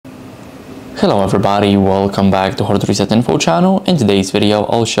Hello everybody, welcome back to HardReset.Info channel. In today's video,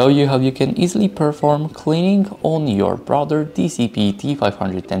 I'll show you how you can easily perform cleaning on your BROTHER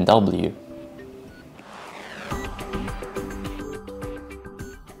DCP-T510W.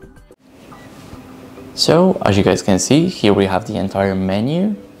 So, as you guys can see, here we have the entire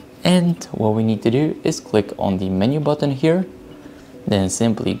menu, and what we need to do is click on the menu button here, then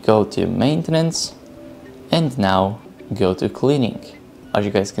simply go to maintenance, and now go to cleaning. As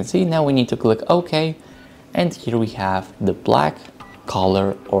you guys can see, now we need to click OK, and here we have the black,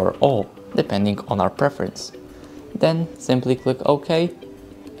 color, or all, depending on our preference. Then simply click OK,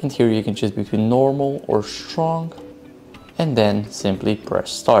 and here you can choose between normal or strong, and then simply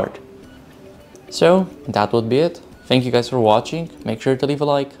press start. So that would be it. Thank you guys for watching. Make sure to leave a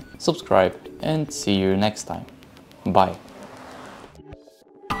like, subscribe, and see you next time. Bye.